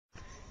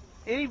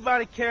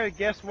Anybody care to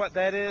guess what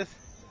that is?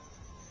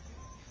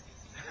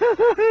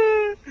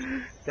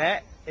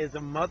 That is a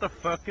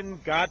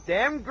motherfucking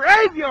goddamn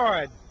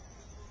graveyard!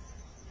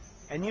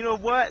 And you know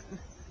what?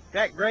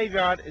 That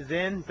graveyard is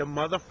in the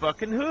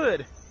motherfucking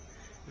hood.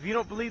 If you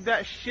don't believe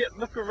that shit,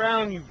 look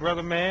around you,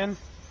 brother man.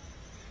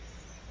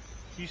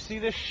 You see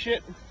this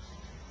shit?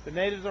 The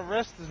natives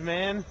arrest us,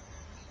 man.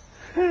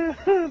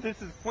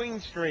 This is Queen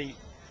Street.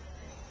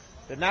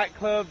 The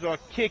nightclubs are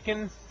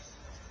kicking.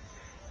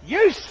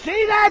 You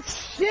see that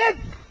shit?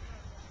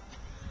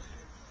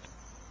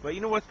 But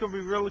you know what's gonna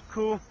be really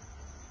cool?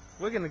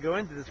 We're gonna go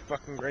into this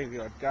fucking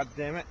graveyard, god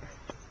damn it.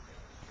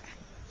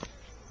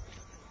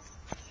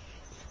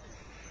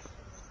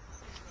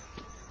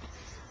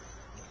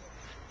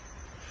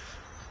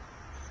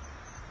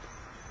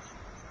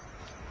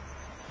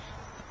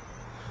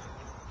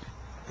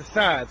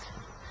 Besides,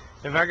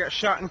 if I got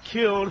shot and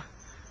killed,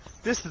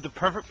 this is the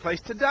perfect place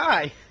to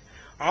die.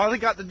 All they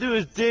got to do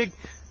is dig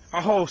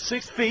a hole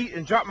 6 feet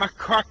and drop my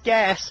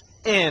carcass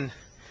in.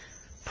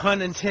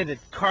 Pun intended,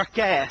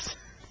 carcass.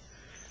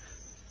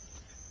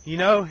 You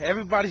know,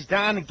 everybody's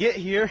dying to get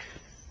here.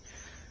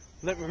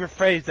 Let me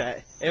rephrase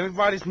that.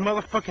 Everybody's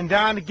motherfucking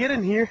dying to get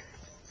in here.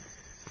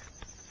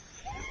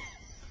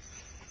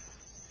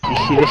 You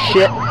see the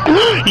shit?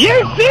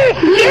 You see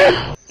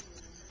it?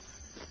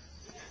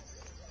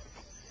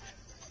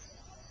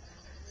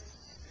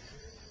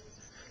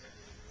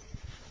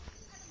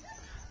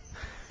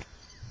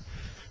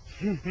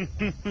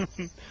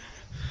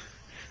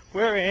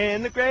 We're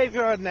in the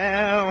graveyard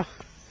now.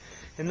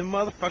 In the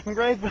motherfucking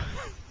graveyard.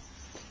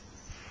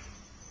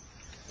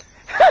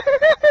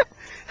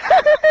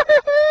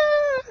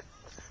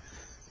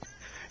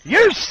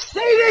 You see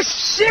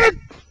this shit?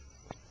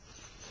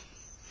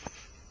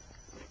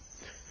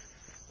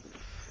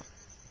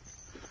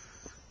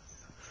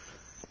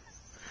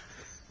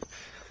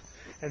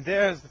 And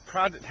there's the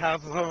project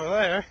houses over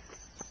there.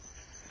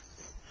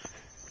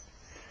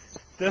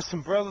 There's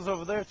some brothers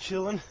over there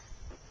chilling.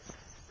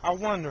 I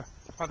wonder,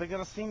 are they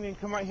gonna see me and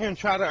come out here and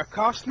try to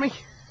accost me?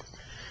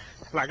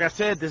 Like I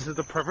said, this is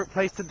the perfect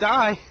place to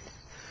die.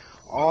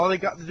 All they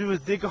got to do is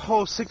dig a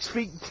hole 6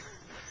 feet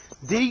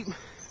deep,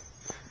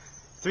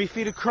 3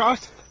 feet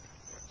across,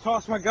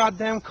 toss my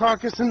goddamn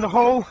carcass in the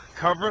hole,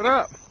 cover it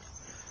up,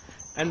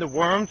 and the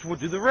worms will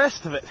do the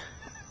rest of it.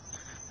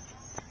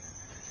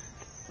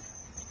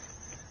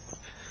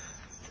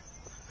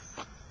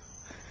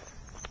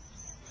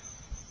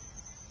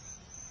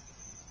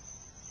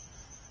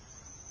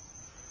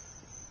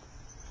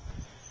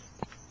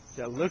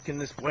 They're looking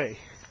this way.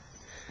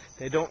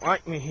 They don't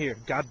like me here,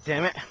 god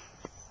damn it.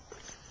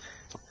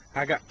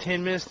 I got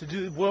 10 minutes to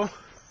do, well,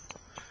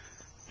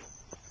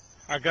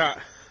 I got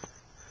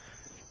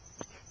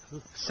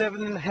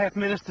 7.5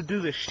 minutes to do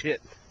this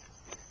shit.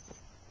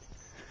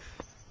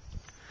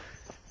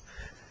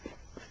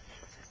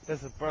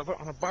 There's a brother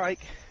on a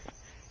bike,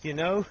 you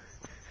know,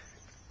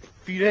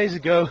 a few days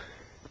ago,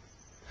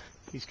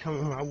 he's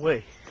coming my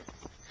way.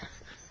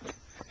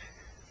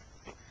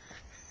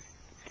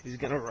 He's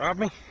gonna rob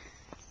me.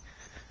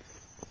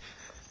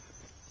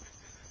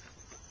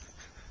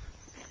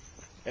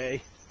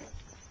 Hey,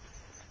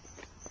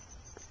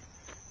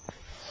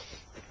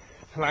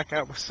 like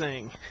I was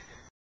saying,